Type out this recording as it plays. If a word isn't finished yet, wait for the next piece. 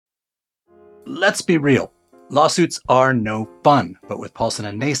Let's be real. Lawsuits are no fun, but with Paulson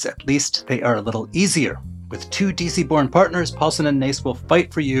and Nace, at least they are a little easier. With two DC-born partners, Paulson and Nace will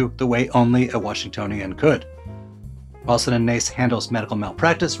fight for you the way only a Washingtonian could. Paulson and Nace handles medical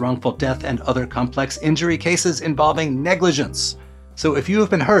malpractice, wrongful death, and other complex injury cases involving negligence. So if you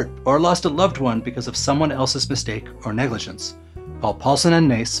have been hurt or lost a loved one because of someone else's mistake or negligence, call Paulson and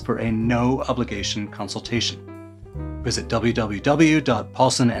Nace for a no-obligation consultation. Visit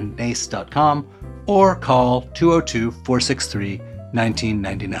www.paulsonandnace.com or call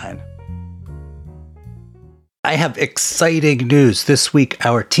 202-463-1999. I have exciting news. This week,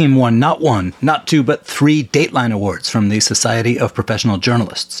 our team won not one, not two, but 3 Dateline Awards from the Society of Professional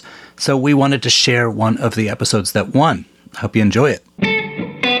Journalists. So we wanted to share one of the episodes that won. Hope you enjoy it.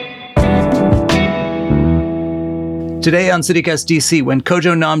 Today on CityCast DC, when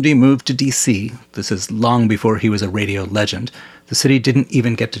Kojo Nnamdi moved to DC, this is long before he was a radio legend, the city didn't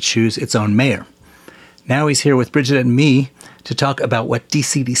even get to choose its own mayor. Now he's here with Bridget and me to talk about what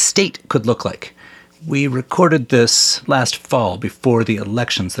DC the state could look like. We recorded this last fall before the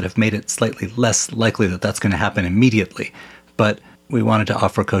elections that have made it slightly less likely that that's going to happen immediately, but we wanted to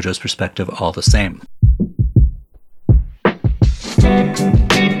offer Kojo's perspective all the same.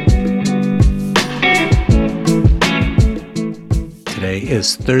 Today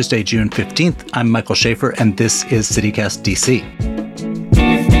is Thursday, June 15th. I'm Michael Schaefer, and this is CityCast DC.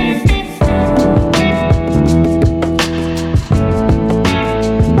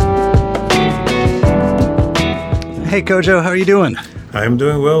 Hey, Kojo, how are you doing? I'm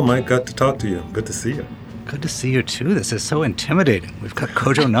doing well, Mike. Got to talk to you. Good to see you. Good to see you, too. This is so intimidating. We've got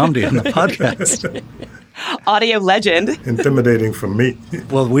Kojo Nnamdi on the podcast. Audio legend. Intimidating for me.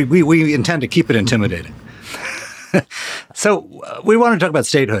 Well, we intend to keep it intimidating. So we want to talk about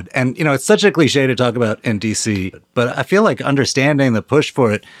statehood. And, you know, it's such a cliche to talk about in D.C., but I feel like understanding the push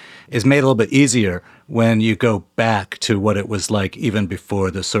for it is made a little bit easier when you go back to what it was like even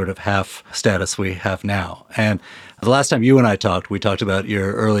before the sort of half status we have now. And the last time you and I talked, we talked about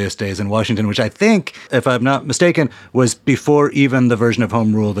your earliest days in Washington, which I think, if I'm not mistaken, was before even the version of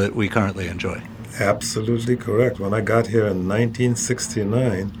home rule that we currently enjoy. Absolutely correct. When I got here in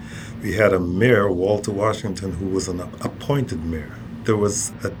 1969, we had a mayor, Walter Washington, who was an appointed mayor. There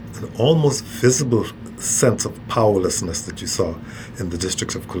was an almost visible sense of powerlessness that you saw in the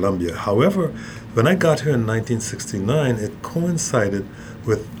District of Columbia. However, when I got here in 1969, it coincided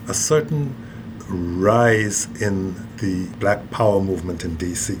with a certain rise in the Black Power movement in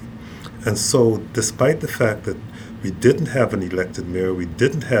D.C. And so, despite the fact that we didn't have an elected mayor, we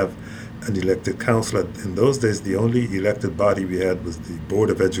didn't have an elected council. In those days, the only elected body we had was the Board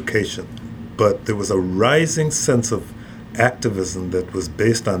of Education. But there was a rising sense of activism that was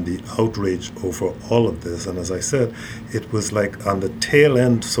based on the outrage over all of this. And as I said, it was like on the tail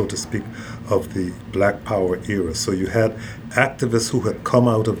end, so to speak, of the Black Power era. So you had activists who had come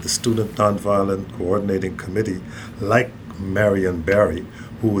out of the Student Nonviolent Coordinating Committee, like Marion Barry,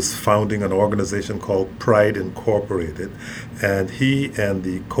 who was founding an organization called Pride Incorporated. And he and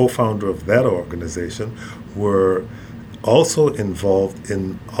the co-founder of that organization were also involved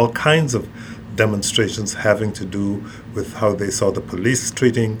in all kinds of demonstrations having to do with how they saw the police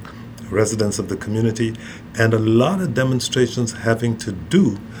treating residents of the community, and a lot of demonstrations having to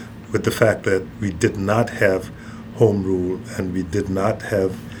do with the fact that we did not have home rule and we did not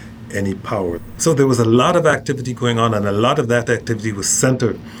have any power. So there was a lot of activity going on, and a lot of that activity was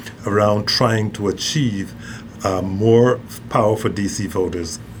centered around trying to achieve more power for DC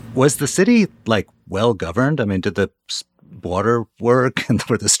voters. Was the city, well governed? I mean, did the water work and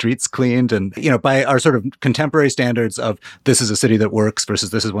were the streets cleaned? And, by our sort of contemporary standards of this is a city that works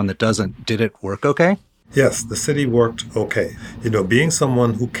versus this is one that doesn't, did it work okay? Yes, the city worked okay. Being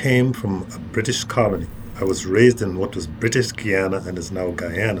someone who came from a British colony, I was raised in what was British Guiana and is now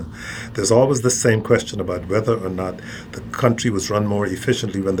Guyana. There's always the same question about whether or not the country was run more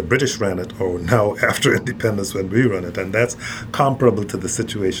efficiently when the British ran it, or now after independence when we run it. And that's comparable to the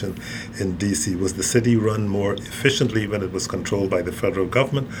situation in D.C. Was the city run more efficiently when it was controlled by the federal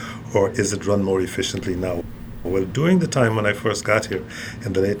government, or is it run more efficiently now? Well, during the time when I first got here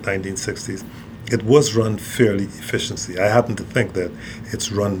in the late 1960s, it was run fairly efficiently. I happen to think that it's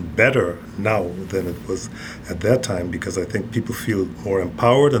run better now than it was at that time, because I think people feel more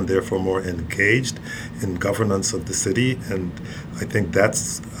empowered and therefore more engaged in governance of the city. And I think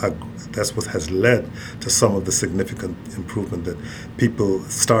that's what has led to some of the significant improvement, that people,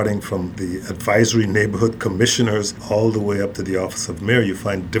 starting from the advisory neighborhood commissioners all the way up to the office of mayor, you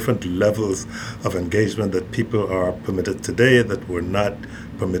find different levels of engagement that people are permitted today that were not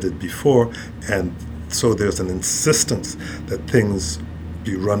permitted before. And so there's an insistence that things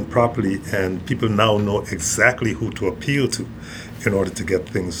be run properly, and people now know exactly who to appeal to in order to get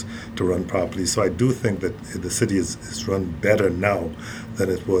things to run properly. So I do think that the city is run better now than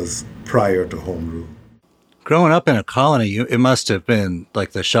it was prior to home rule. Growing up in a colony, it must have been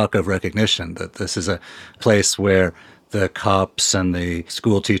like the shock of recognition that this is a place where the cops and the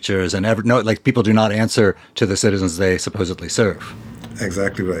school teachers and like people do not answer to the citizens they supposedly serve.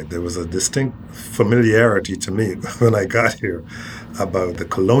 Exactly right. There was a distinct familiarity to me when I got here about the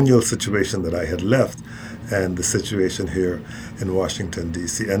colonial situation that I had left and the situation here in Washington,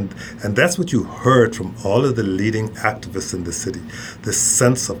 D.C. And that's what you heard from all of the leading activists in the city, this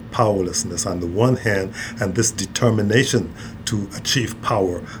sense of powerlessness on the one hand and this determination to achieve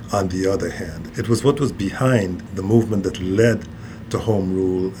power on the other hand. It was what was behind the movement that led to home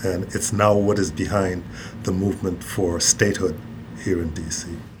rule, and it's now what is behind the movement for statehood here in D.C.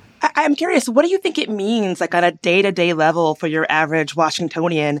 I'm curious, what do you think it means, like on a day-to-day level for your average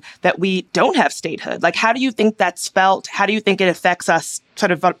Washingtonian that we don't have statehood? Like, how do you think that's felt? How do you think it affects us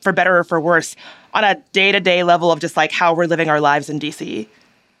sort of for better or for worse on a day-to-day level of just like how we're living our lives in D.C.?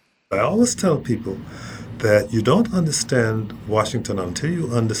 I always tell people that you don't understand Washington until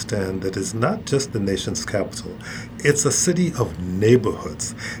you understand that it's not just the nation's capital. It's a city of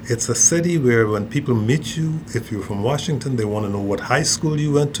neighborhoods. It's a city where when people meet you, if you're from Washington, they want to know what high school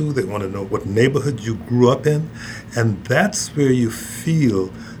you went to, they want to know what neighborhood you grew up in, and that's where you feel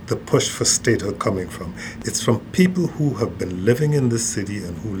the push for statehood coming from. It's from people who have been living in this city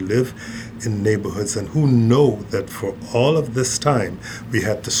and who live in neighborhoods and who know that for all of this time we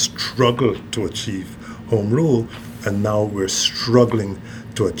had to struggle to achieve home rule, and now we're struggling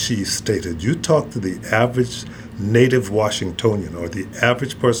to achieve statehood. You talk to the average native Washingtonian or the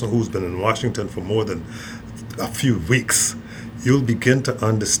average person who's been in Washington for more than a few weeks, you'll begin to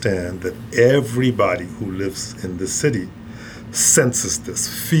understand that everybody who lives in this city senses this,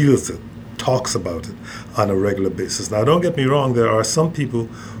 feels it, talks about it on a regular basis. Now, don't get me wrong, there are some people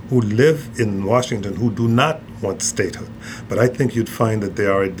who live in Washington who do not want statehood, but I think you'd find that they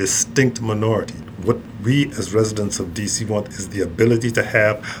are a distinct minority. What we as residents of D.C. want is the ability to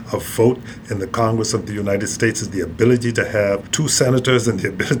have a vote in the Congress of the United States, is the ability to have 2 senators and the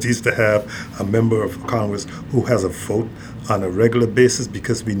abilities to have a member of Congress who has a vote on a regular basis,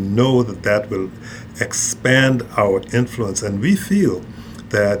 because we know that that will expand our influence. And we feel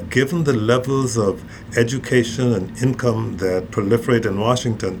that given the levels of education and income that proliferate in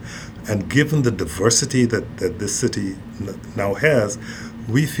Washington, and given the diversity that this city now has,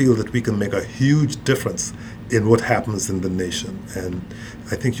 we feel that we can make a huge difference in what happens in the nation. And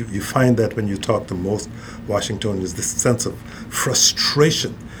I think you find that when you talk to most Washingtonians, this sense of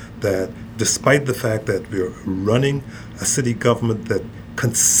frustration that despite the fact that we're running a city government that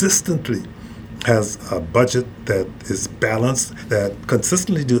consistently has a budget that is balanced, that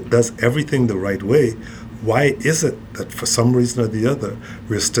consistently does everything the right way, why is it that for some reason or the other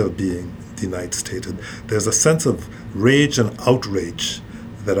we're still being denied statehood? There's a sense of rage and outrage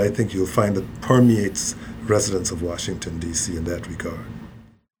that I think you'll find that permeates residents of Washington, D.C. in that regard.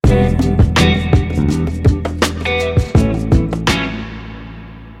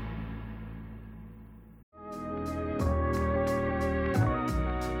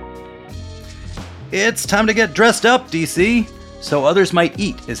 It's time to get dressed up, DC. So Others Might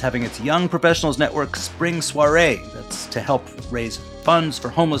Eat is having its Young Professionals Network Spring Soiree. That's to help raise funds for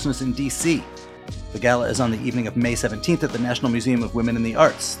homelessness in DC. The gala is on the evening of May 17th at the National Museum of Women in the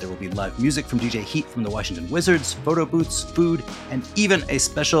Arts. There will be live music from DJ Heat from the Washington Wizards, photo booths, food, and even a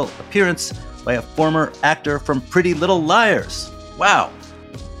special appearance by a former actor from Pretty Little Liars. Wow!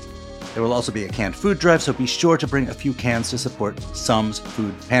 There will also be a canned food drive, so be sure to bring a few cans to support SUM's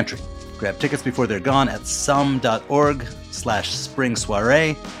Food Pantry. Grab tickets before they're gone at sum.org/spring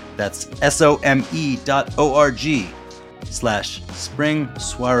soiree. That's some.org/spring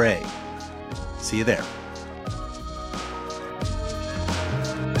soiree. See you there.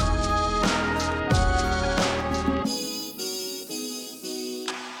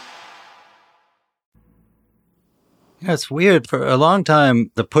 Yeah, it's weird. For a long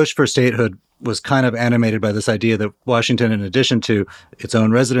time, the push for statehood was kind of animated by this idea that Washington, in addition to its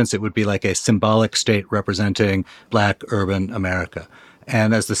own residents, it would be like a symbolic state representing Black urban America.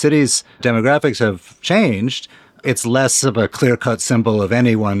 And as the city's demographics have changed, it's less of a clear-cut symbol of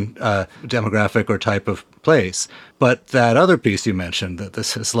any one demographic or type of place. But that other piece you mentioned, that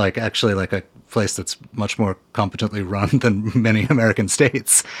this is actually like a place that's much more competently run than many American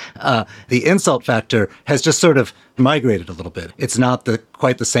states, the insult factor has just sort of migrated a little bit. It's not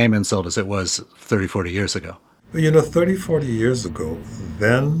quite the same insult as it was 30, 40 years ago. Well, 30, 40 years ago,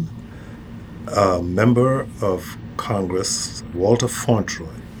 then A member of Congress, Walter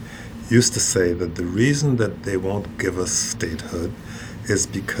Fauntroy, used to say that the reason that they won't give us statehood is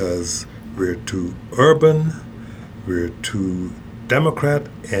because we're too urban, we're too Democrat,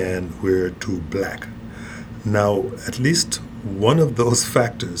 and we're too black. Now, at least one of those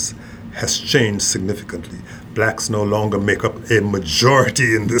factors has changed significantly. Blacks no longer make up a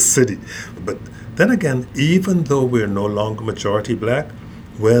majority in this city. But then again, even though we're no longer majority black,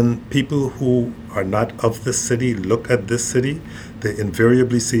 when people who are not of this city look at this city, they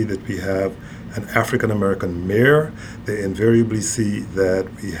invariably see that we have an African American mayor. They invariably see that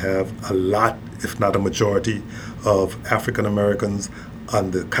we have a lot, if not a majority, of African Americans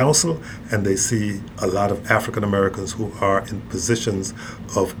on the council, and they see a lot of African Americans who are in positions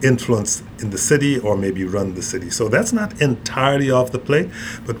of influence in the city or maybe run the city. So that's not entirely off the plate,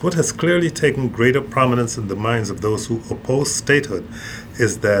 but what has clearly taken greater prominence in the minds of those who oppose statehood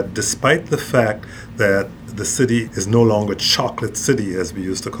is that despite the fact that the city is no longer Chocolate City, as we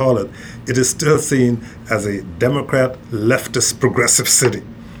used to call it, it is still seen as a Democrat, leftist, progressive city.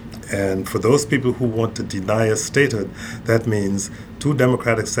 And for those people who want to deny us statehood, that means 2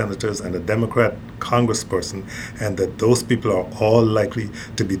 Democratic senators and a Democrat congressperson, and that those people are all likely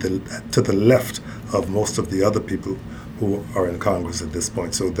to be to the left of most of the other people who are in Congress at this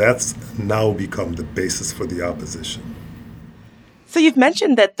point. So that's now become the basis for the opposition. So you've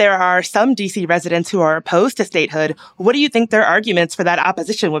mentioned that there are some D.C. residents who are opposed to statehood. What do you think their arguments for that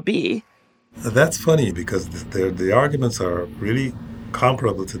opposition would be? That's funny because the arguments are really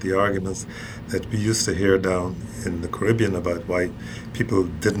comparable to the arguments that we used to hear down in the Caribbean about why people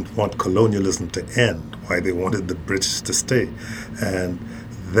didn't want colonialism to end, why they wanted the British to stay. And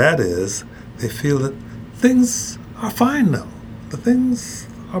that is, they feel that things are fine now. The things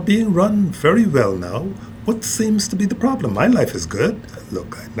are being run very well now. What seems to be the problem? My life is good.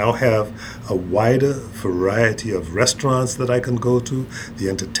 Look, I now have a wider variety of restaurants that I can go to. The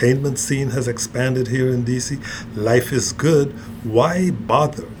entertainment scene has expanded here in D.C. Life is good. Why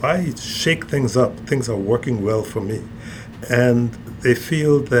bother? Why shake things up? Things are working well for me. And they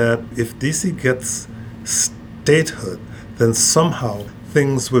feel that if D.C. gets statehood, then somehow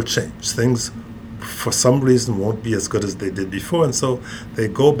things will change. Things for some reason won't be as good as they did before. And so they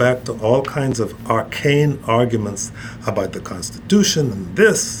go back to all kinds of arcane arguments about the Constitution and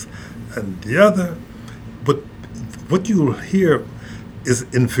this and the other. But what you'll hear is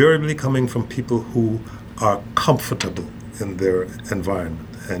invariably coming from people who are comfortable in their environment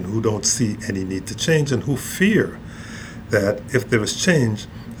and who don't see any need to change and who fear that if there is change,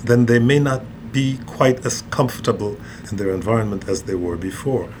 then they may not be quite as comfortable in their environment as they were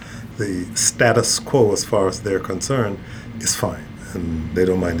before. The status quo, as far as they're concerned, is fine, and they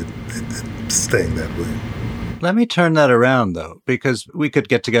don't mind it staying that way. Let me turn that around, though, because we could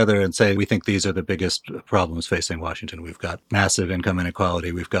get together and say we think these are the biggest problems facing Washington. We've got massive income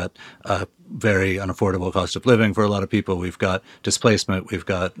inequality. We've got a very unaffordable cost of living for a lot of people. We've got displacement. We've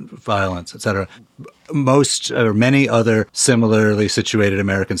got violence, et cetera. Most or many other similarly situated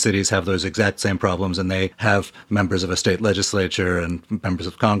American cities have those exact same problems, and they have members of a state legislature and members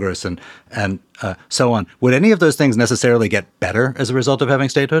of Congress and so on. Would any of those things necessarily get better as a result of having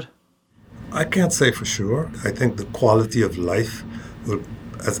statehood? I can't say for sure. I think the quality of life will,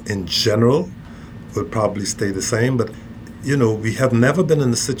 as in general, will probably stay the same. But, we have never been in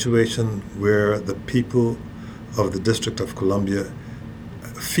a situation where the people of the District of Columbia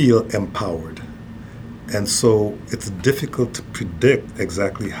feel empowered. And so it's difficult to predict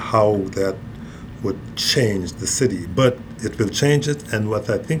exactly how that would change the city. But it will change it. And what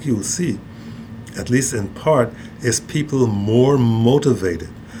I think you will see, at least in part, is people more motivated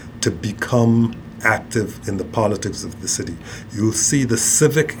to become active in the politics of the city. You'll see the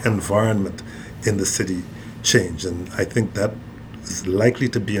civic environment in the city change, and I think that is likely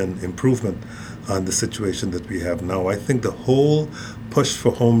to be an improvement on the situation that we have now. I think the whole push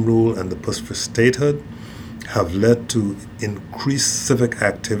for home rule and the push for statehood have led to increased civic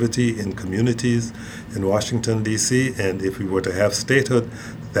activity in communities in Washington, D.C., and if we were to have statehood,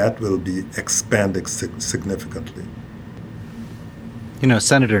 that will be expanding significantly.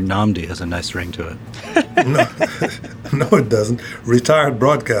 Senator Namdi has a nice ring to it. No, it doesn't. Retired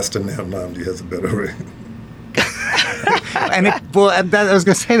broadcaster Namdi has a better ring. I was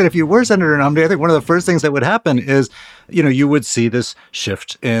going to say that if you were Senator Namdi, I think one of the first things that would happen is, you would see this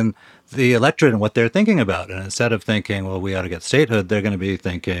shift in the electorate and what they're thinking about. And instead of thinking, well, we ought to get statehood, they're going to be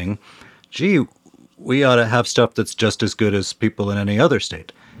thinking, gee, we ought to have stuff that's just as good as people in any other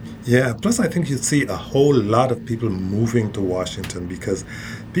state. Yeah, plus I think you'd see a whole lot of people moving to Washington because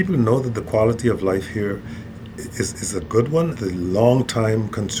people know that the quality of life here is a good one. The longtime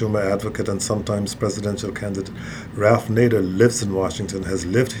consumer advocate and sometimes presidential candidate Ralph Nader lives in Washington, has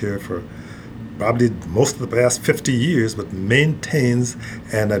lived here for probably most of the past 50 years, but maintains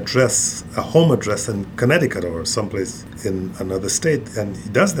an address, a home address in Connecticut or someplace in another state. And he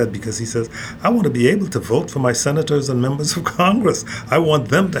does that because he says, I want to be able to vote for my senators and members of Congress. I want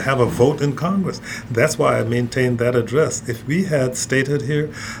them to have a vote in Congress. That's why I maintain that address. If we had statehood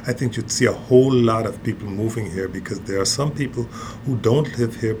here, I think you'd see a whole lot of people moving here, because there are some people who don't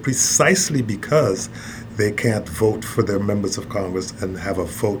live here precisely because they can't vote for their members of Congress and have a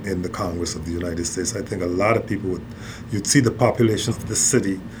vote in the Congress of the United States. I think a lot of people you'd see the population of the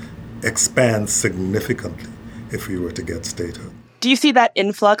city expand significantly if we were to get statehood. Do you see that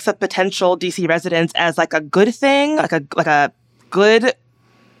influx of potential DC residents as like a good thing, like a good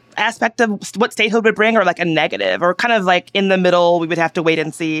aspect of what statehood would bring, or like a negative, or kind of like in the middle, we would have to wait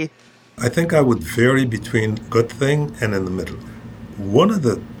and see? I think I would vary between good thing and in the middle. One of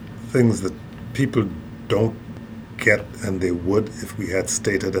the things that people don't get, and they would if we had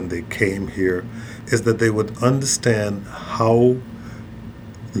statehood and they came here, is that they would understand how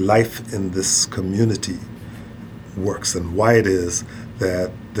life in this community works and why it is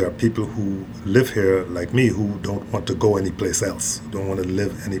that there are people who live here like me who don't want to go anyplace else, don't want to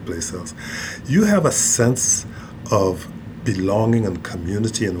live anyplace else. You have a sense of belonging and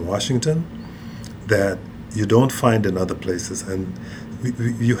community in Washington that you don't find in other places. And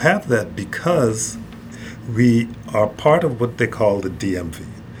you have that because we are part of what they call the DMV,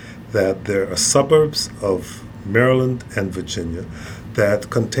 that there are suburbs of Maryland and Virginia that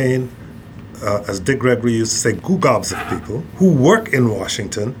contain, as Dick Gregory used to say, goo-gobs of people who work in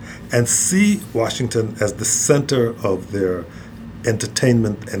Washington and see Washington as the center of their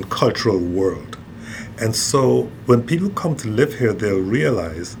entertainment and cultural world. And so when people come to live here, they'll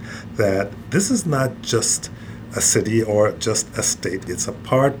realize that this is not just a city or just a state. It's a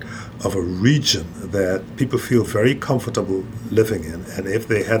part of a region that people feel very comfortable living in. And if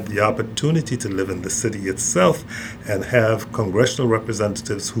they had the opportunity to live in the city itself and have congressional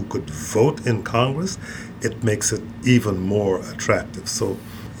representatives who could vote in Congress, it makes it even more attractive. So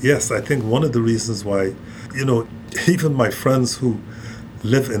yes, I think one of the reasons why, even my friends who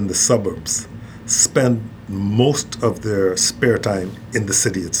live in the suburbs spend most of their spare time in the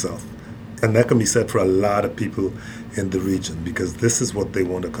city itself. And that can be said for a lot of people in the region, because this is what they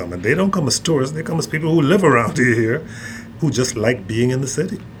want to come. And they don't come as tourists, they come as people who live around here, who just like being in the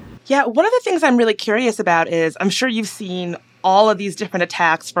city. Yeah, one of the things I'm really curious about is, I'm sure you've seen all of these different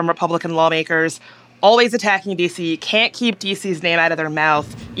attacks from Republican lawmakers, always attacking D.C., can't keep D.C.'s name out of their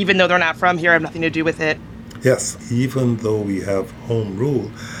mouth, even though they're not from here, have nothing to do with it. Yes, even though we have home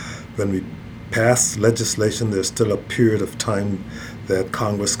rule, when we pass legislation, there's still a period of time that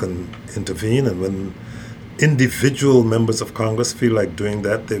Congress can intervene, and when individual members of Congress feel like doing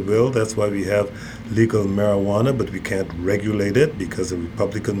that, they will. That's why we have legal marijuana, but we can't regulate it because a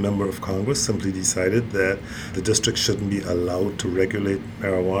Republican member of Congress simply decided that the district shouldn't be allowed to regulate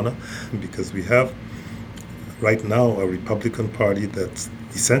marijuana, because we have right now a Republican Party that's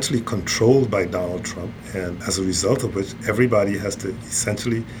essentially controlled by Donald Trump, and as a result of which everybody has to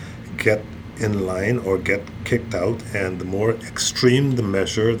essentially get in line or get kicked out, and the more extreme the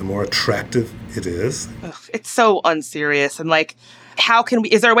measure, the more attractive it is. Ugh, it's so unserious. And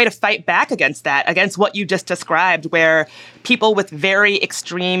is there a way to fight back against that, against what you just described, where people with very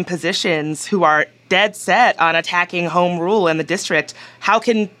extreme positions who are dead set on attacking home rule in the district, how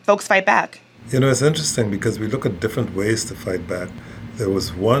can folks fight back? It's interesting because we look at different ways to fight back. There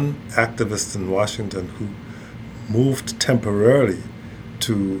was one activist in Washington who moved temporarily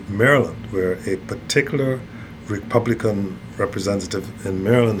to Maryland, where a particular Republican representative in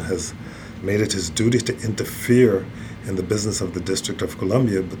Maryland has made it his duty to interfere in the business of the District of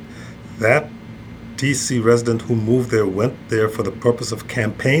Columbia. But that D.C. resident who moved there went there for the purpose of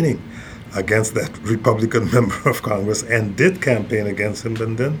campaigning against that Republican member of Congress and did campaign against him,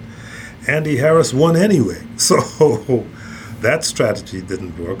 and then Andy Harris won anyway. So that strategy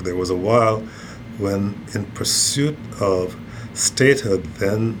didn't work. There was a while when, in pursuit of statehood,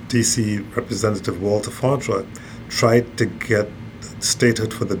 then D.C. Representative Walter Fauntroy tried to get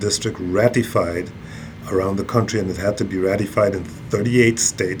statehood for the district ratified around the country, and it had to be ratified in 38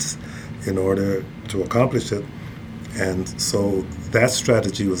 states in order to accomplish it. And so that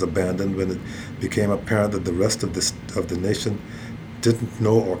strategy was abandoned when it became apparent that the rest of the nation didn't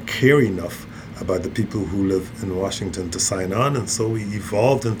know or care enough about the people who live in Washington to sign on. And so we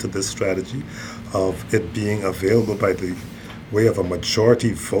evolved into this strategy of it being available by the way of a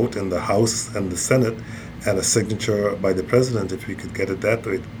majority vote in the House and the Senate and a signature by the president, if we could get it that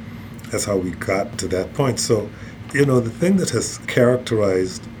way. That's how we got to that point. So, the thing that has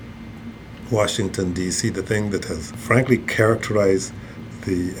characterized Washington, D.C., the thing that has frankly characterized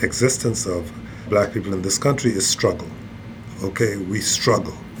the existence of black people in this country is struggle. Okay, we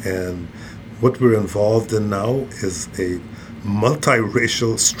struggle. And what we're involved in now is a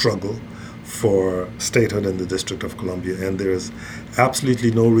multiracial struggle for statehood in the District of Columbia. And there's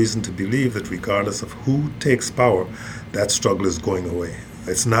absolutely no reason to believe that regardless of who takes power, that struggle is going away.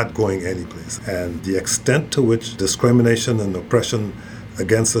 It's not going anyplace. And the extent to which discrimination and oppression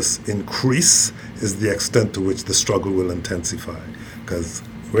against us increase is the extent to which the struggle will intensify, because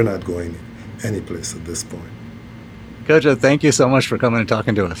we're not going anyplace at this point. Kojo, thank you so much for coming and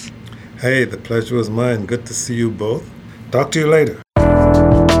talking to us. Hey, the pleasure was mine. Good to see you both. Talk to you later.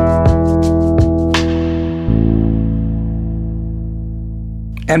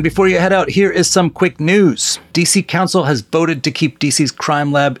 And before you head out, here is some quick news. DC Council has voted to keep DC's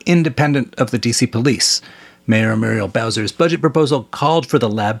crime lab independent of the DC Police. Mayor Muriel Bowser's budget proposal called for the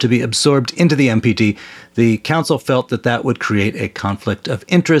lab to be absorbed into the MPD. The council felt that would create a conflict of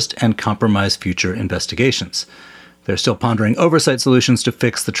interest and compromise future investigations. They're still pondering oversight solutions to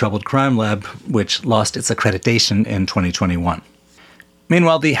fix the troubled crime lab, which lost its accreditation in 2021.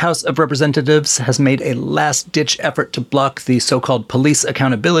 Meanwhile, the House of Representatives has made a last-ditch effort to block the so-called Police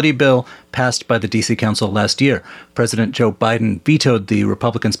Accountability Bill passed by the D.C. Council last year. President Joe Biden vetoed the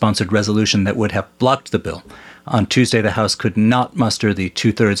Republican-sponsored resolution that would have blocked the bill. On Tuesday, the House could not muster the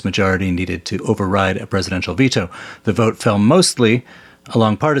two-thirds majority needed to override a presidential veto. The vote fell mostly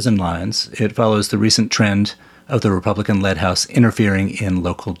along partisan lines. It follows the recent trend of the Republican-led House interfering in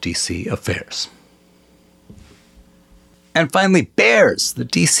local D.C. affairs. And finally, bears. The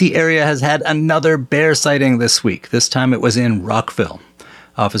D.C. area has had another bear sighting this week. This time it was in Rockville.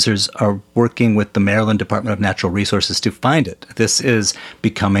 Officers are working with the Maryland Department of Natural Resources to find it. This is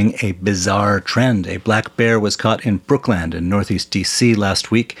becoming a bizarre trend. A black bear was caught in Brookland in northeast D.C.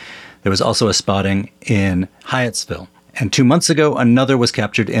 last week. There was also a spotting in Hyattsville. And 2 months ago, another was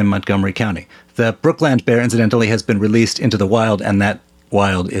captured in Montgomery County. The Brookland bear, incidentally, has been released into the wild, and that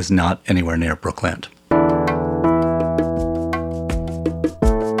wild is not anywhere near Brookland.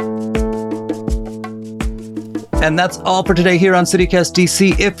 And that's all for today here on CityCast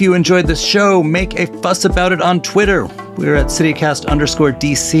DC. If you enjoyed this show, make a fuss about it on Twitter. We're at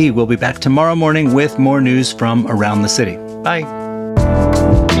CityCast_DC. We'll be back tomorrow morning with more news from around the city. Bye.